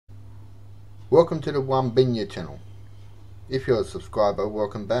Welcome to the Wambinya channel. If you're a subscriber,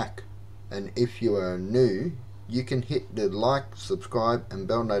 welcome back. And if you are new, you can hit the like, subscribe and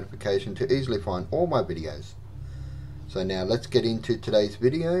bell notification to easily find all my videos. So now let's get into today's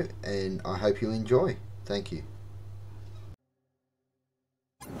video and I hope you enjoy. Thank you.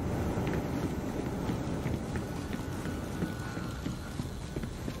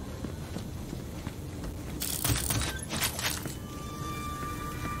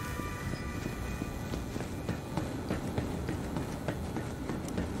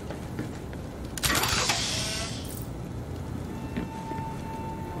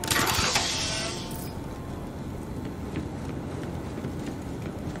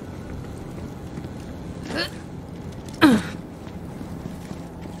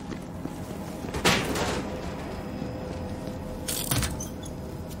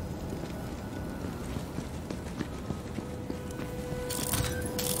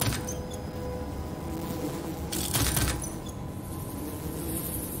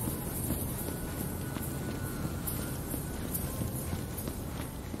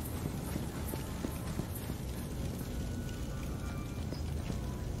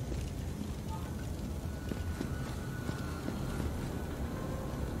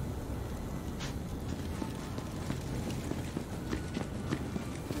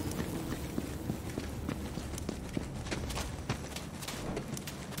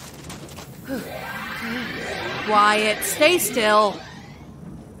 Quiet, stay still.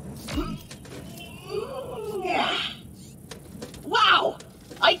 Wow!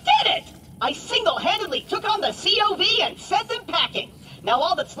 I did it! I single-handedly took on the COV and sent them packing. Now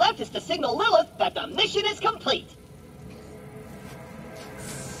all that's left is to signal Lilith that the mission is complete.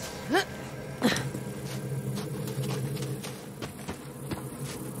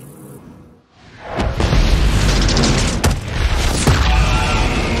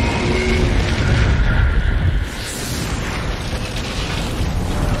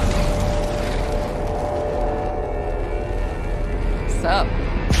 Up.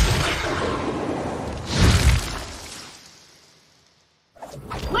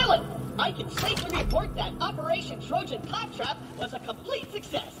 Lilith, I can safely report that Operation Trojan Claptrap was a complete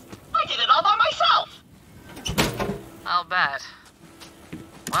success. I did it all by myself. I'll bet.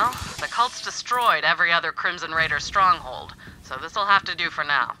 Well, the cult's destroyed every other Crimson Raider stronghold, so this'll have to do for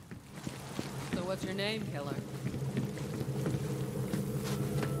now. So what's your name, killer?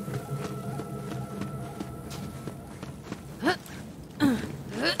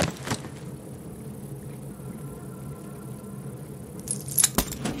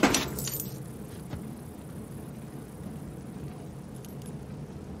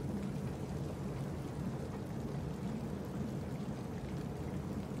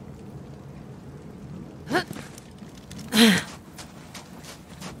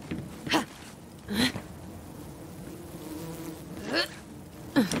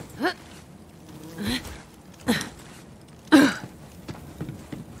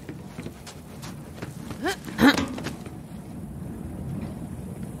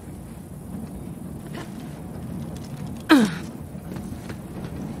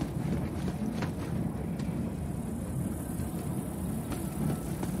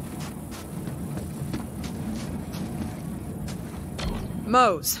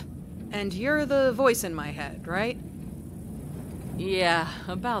 Mose. And you're the voice in my head, right? Yeah,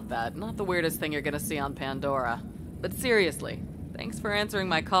 about that. Not the weirdest thing you're gonna see on Pandora. But seriously, thanks for answering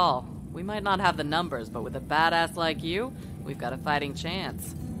my call. We might not have the numbers, but with a badass like you, we've got a fighting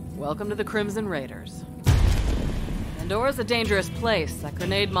chance. Welcome to the Crimson Raiders. Pandora's a dangerous place. That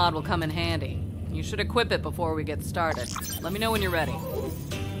grenade mod will come in handy. You should equip it before we get started. Let me know when you're ready.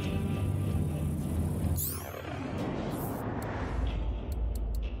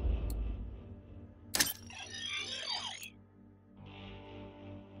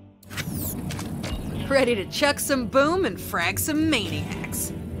 Ready to chuck some boom and frag some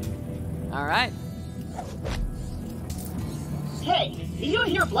maniacs. All right. Hey, do you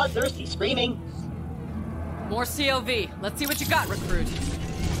hear bloodthirsty screaming? More COV. Let's see what you got, recruit.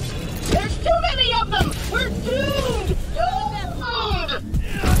 There's too many of them! We're doomed! Doomed!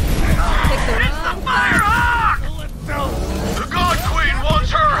 It's the Firehawk! The God Queen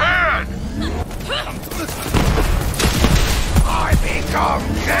wants her head! I become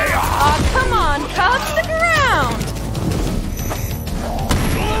chaos! Oh, come on, Cub, stick around!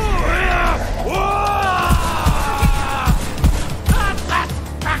 That's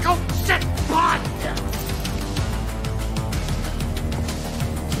tackle shit bot!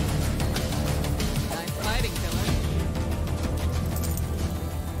 Nice fighting, killer.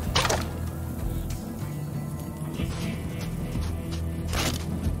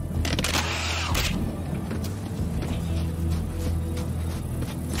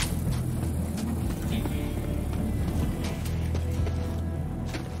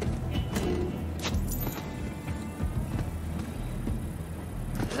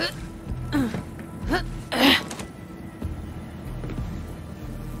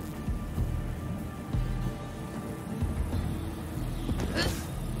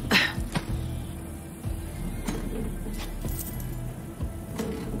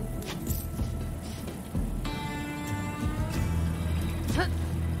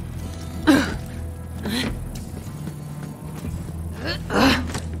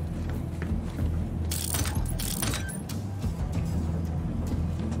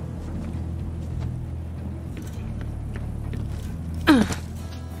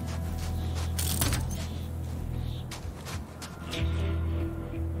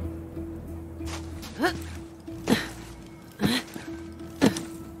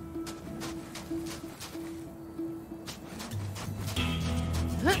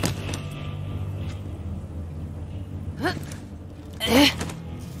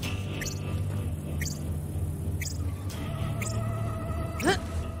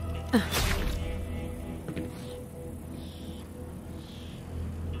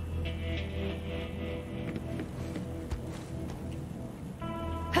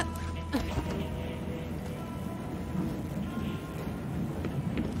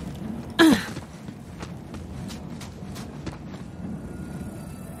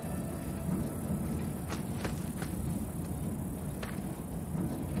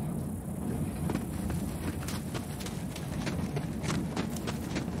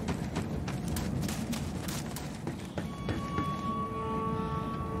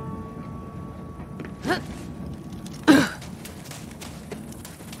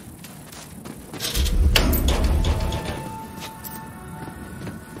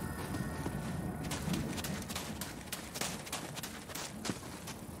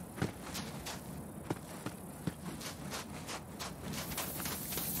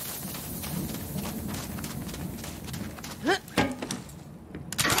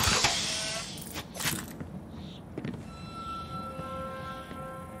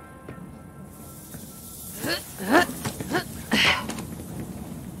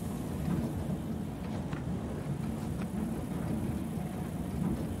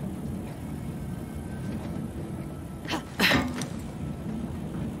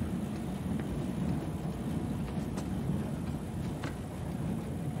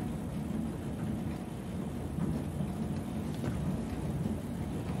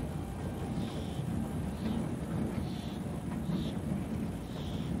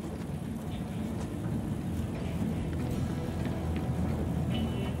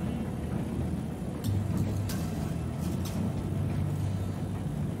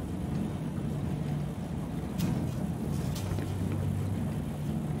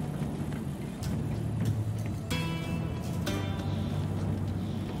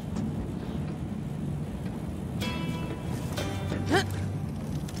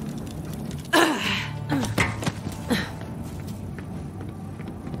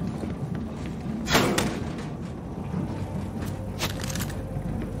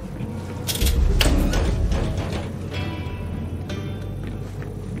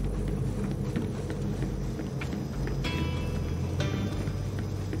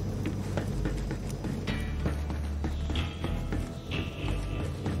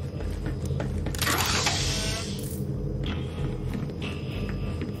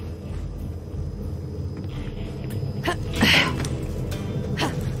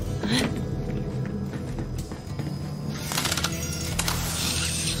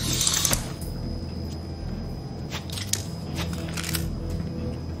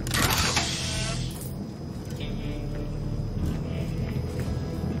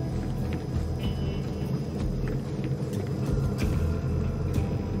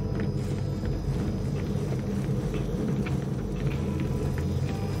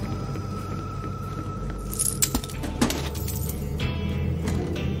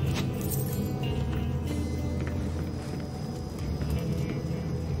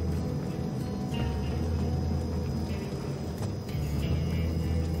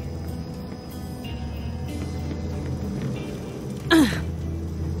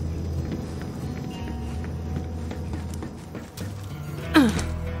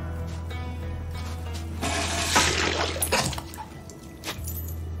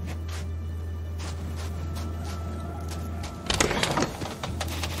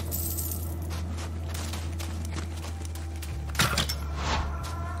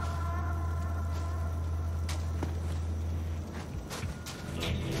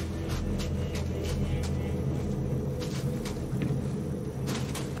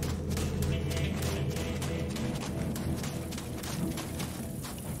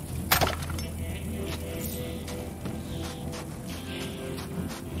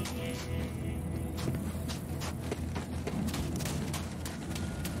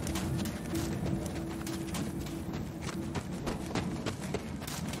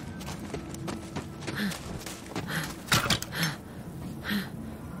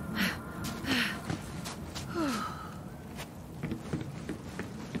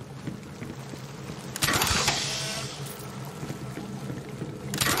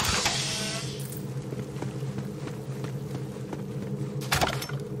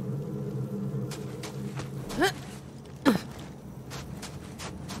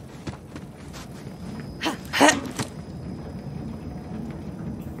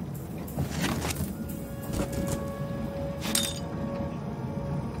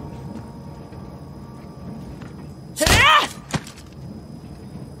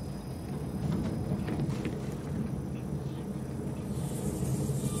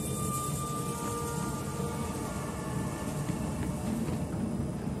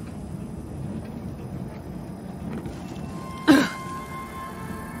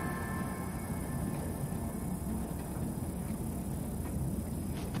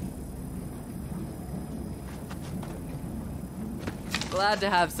 Glad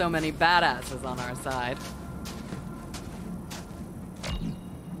to have so many badasses on our side.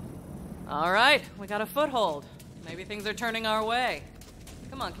 Alright, we got a foothold. Maybe things are turning our way.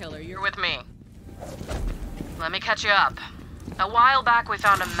 Come on, killer, you're with me. Let me catch you up. A while back we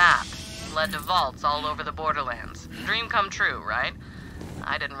found a map. Led to vaults all over the Borderlands. Dream come true, right?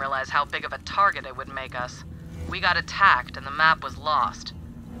 I didn't realize how big of a target it would make us. We got attacked and the map was lost.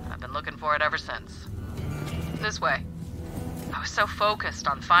 I've been looking for it ever since. This way. I was so focused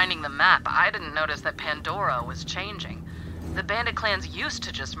on finding the map, I didn't notice that Pandora was changing. The bandit clans used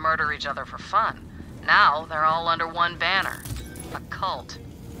to just murder each other for fun. Now they're all under one banner. A cult.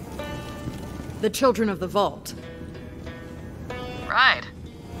 The Children of the Vault. Right.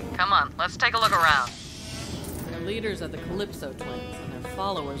 Come on, let's take a look around. Their leaders are the Calypso twins, and their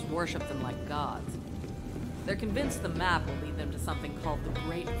followers worship them like gods. They're convinced the map will lead them to something called the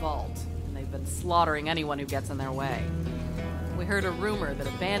Great Vault, and they've been slaughtering anyone who gets in their way. We heard a rumor that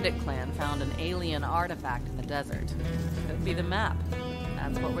a bandit clan found an alien artifact in the desert. Could be the map.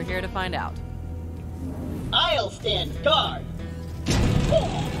 That's what we're here to find out. I'll stand guard.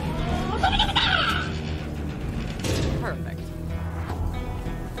 Perfect.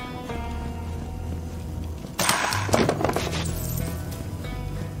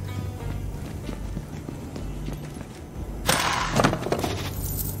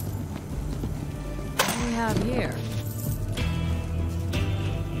 What do we have here?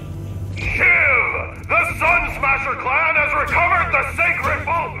 The Sun Smasher clan has recovered the sacred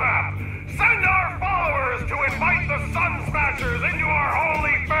vault map! Send our followers to invite the Sun Smashers into our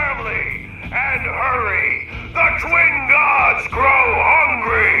holy family! And hurry! The twin gods grow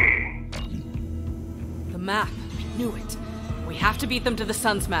hungry! The map. I knew it. We have to beat them to the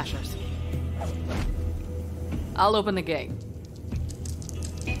Sun Smashers. I'll open the gate.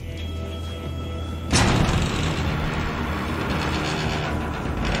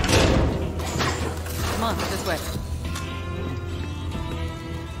 Come on, this way.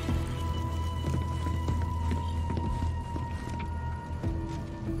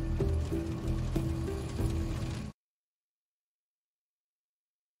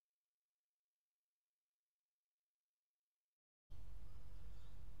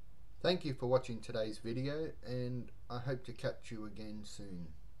 Thank you for watching today's video, and I hope to catch you again soon.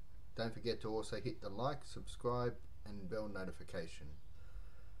 Don't forget to also hit the like, subscribe and bell notification,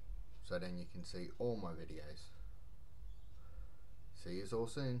 so then you can see all my videos. See you all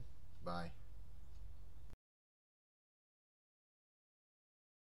soon. Bye.